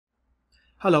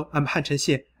Hello, I'm Han-Chen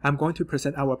Xie. I'm going to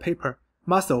present our paper,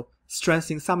 Muscle,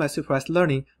 Strengthening Semi-Supervised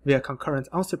Learning via Concurrent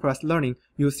Unsupervised Learning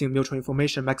using Mutual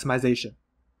Information Maximization.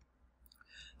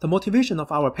 The motivation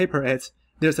of our paper is,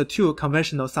 there's a two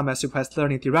conventional semi-supervised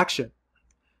learning direction.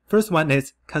 First one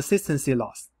is consistency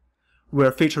loss,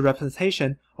 where feature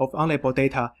representation of unlabeled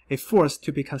data is forced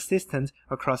to be consistent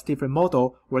across different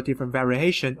model or different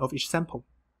variation of each sample.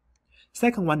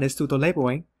 Second one is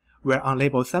pseudo-labeling, where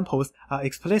unlabeled samples are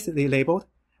explicitly labeled,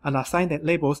 and assigned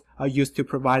labels are used to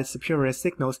provide superior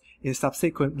signals in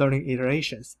subsequent learning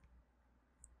iterations.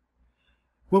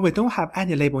 When we don't have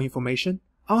any label information,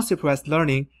 unsupervised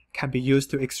learning can be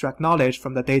used to extract knowledge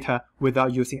from the data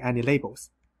without using any labels.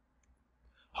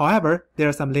 However, there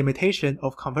are some limitations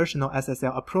of conventional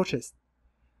SSL approaches.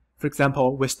 For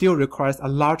example, we still require a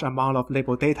large amount of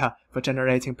labeled data for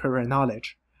generating prior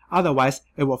knowledge. Otherwise,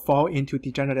 it will fall into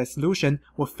degenerate solution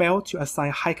or fail to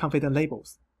assign high-confidence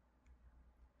labels.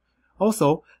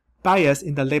 Also, bias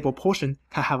in the label portion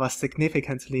can have a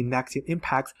significantly negative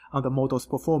impact on the model's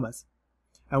performance.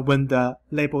 And when the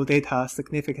label data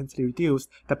significantly reduced,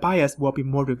 the bias will be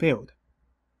more revealed.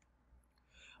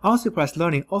 Unsupervised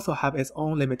learning also have its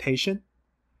own limitation.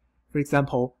 For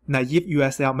example, naive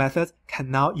USL methods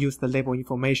cannot use the label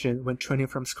information when training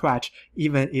from scratch,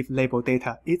 even if label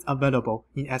data is available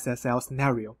in SSL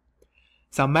scenario.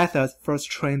 Some methods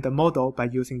first train the model by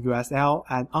using USL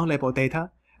and unlabeled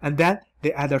data, and then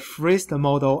they either freeze the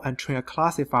model and train a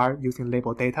classifier using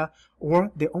labeled data,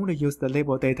 or they only use the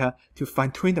labeled data to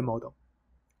fine-tune the model.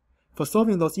 For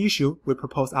solving those issues, we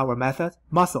propose our method,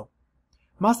 Muscle.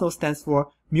 Muscle stands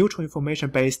for Mutual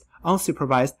Information-Based,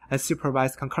 Unsupervised, and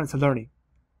Supervised Concurrent Learning.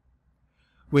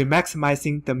 We're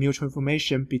maximizing the mutual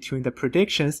information between the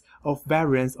predictions of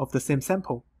variants of the same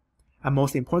sample. And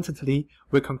most importantly,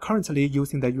 we're concurrently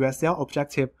using the USL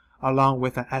objective along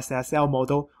with an SSL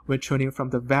model when training from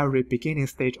the very beginning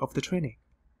stage of the training.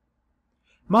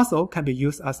 Muscle can be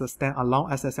used as a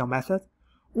standalone SSL method,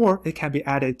 or it can be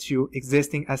added to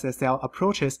existing SSL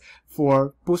approaches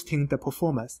for boosting the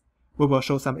performance. We will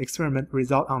show some experiment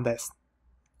result on this.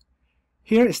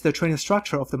 Here is the training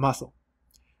structure of the muscle.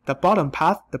 The bottom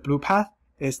path, the blue path,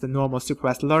 is the normal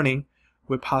supervised learning.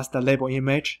 We pass the label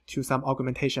image to some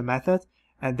augmentation method,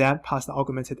 and then pass the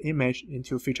augmented image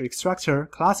into feature extractor,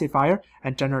 classifier,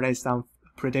 and generate some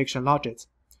prediction logics.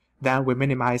 Then we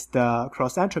minimize the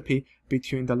cross entropy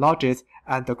between the logics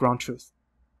and the ground truth.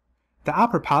 The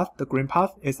upper path, the green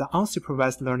path, is the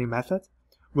unsupervised learning method,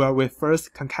 where we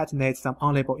first concatenate some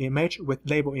unlabeled image with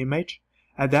label image,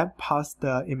 and then pass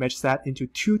the image set into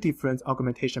two different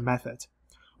augmentation methods.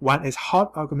 One is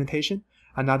hot augmentation,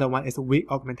 another one is weak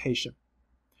augmentation.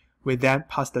 We then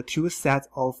pass the two sets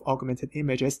of augmented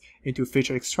images into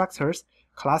feature extractors,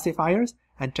 classifiers,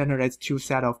 and generate two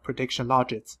sets of prediction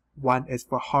logics. One is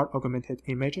for hard augmented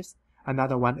images,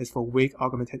 another one is for weak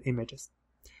augmented images.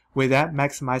 We then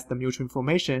maximize the mutual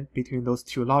information between those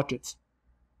two logics.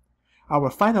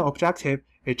 Our final objective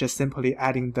is just simply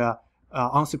adding the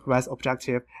unsupervised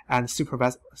objective and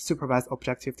supervised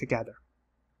objective together.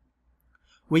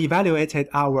 We evaluated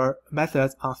our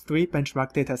methods on three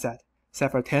benchmark datasets,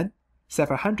 Cepher 10, Cepher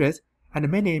 100, and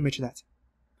Mini-ImageNet.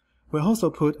 We also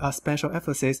put a special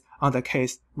emphasis on the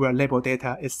case where label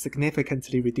data is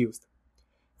significantly reduced.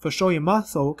 For showing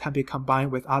muscle can be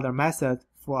combined with other methods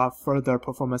for a further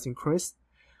performance increase,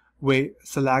 we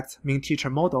select mean teacher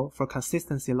model for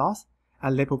consistency loss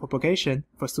and label propagation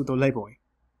for pseudo-labeling.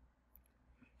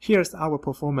 Here's our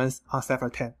performance on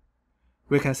Cepher 10.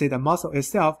 We can see the muscle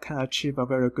itself can achieve a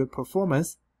very good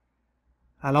performance.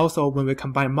 And also, when we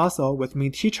combine muscle with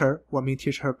mean teacher or mean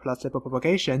teacher plus label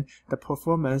propagation, the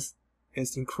performance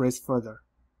is increased further.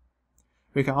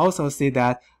 We can also see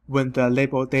that when the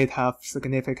label data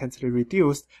significantly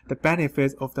reduced, the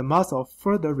benefits of the muscle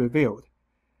further revealed.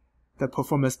 The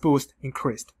performance boost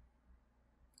increased.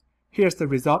 Here's the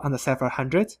result on the Cepher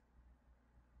 100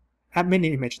 and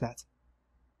Mini-ImageNet.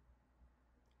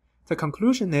 The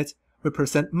conclusion is we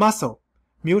present Muscle,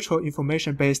 Mutual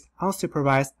Information-Based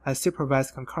Unsupervised and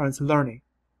Supervised Concurrent Learning.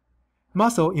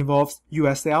 Muscle involves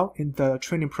USL in the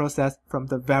training process from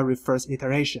the very first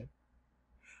iteration.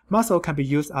 Muscle can be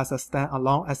used as a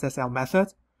standalone SSL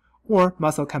method, or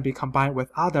Muscle can be combined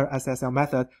with other SSL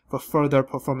methods for further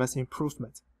performance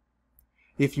improvement.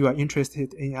 If you are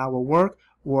interested in our work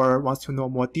or want to know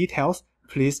more details,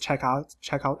 please check out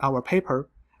our paper.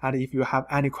 And if you have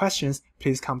any questions,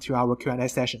 please come to our Q&A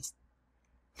sessions.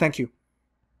 Thank you.